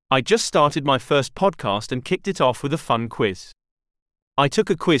I just started my first podcast and kicked it off with a fun quiz. I took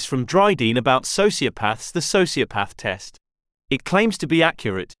a quiz from DrDeenz about sociopaths, the Sociopath test. It claims to be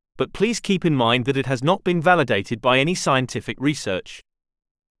accurate, but please keep in mind that it has not been validated by any scientific research.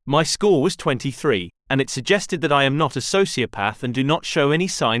 My score was 23, and it suggested that I am not a sociopath and do not show any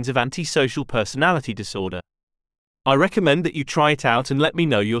signs of antisocial personality disorder. I recommend that you try it out and let me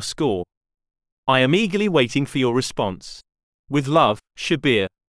know your score. I am eagerly waiting for your response. With love, Shabir.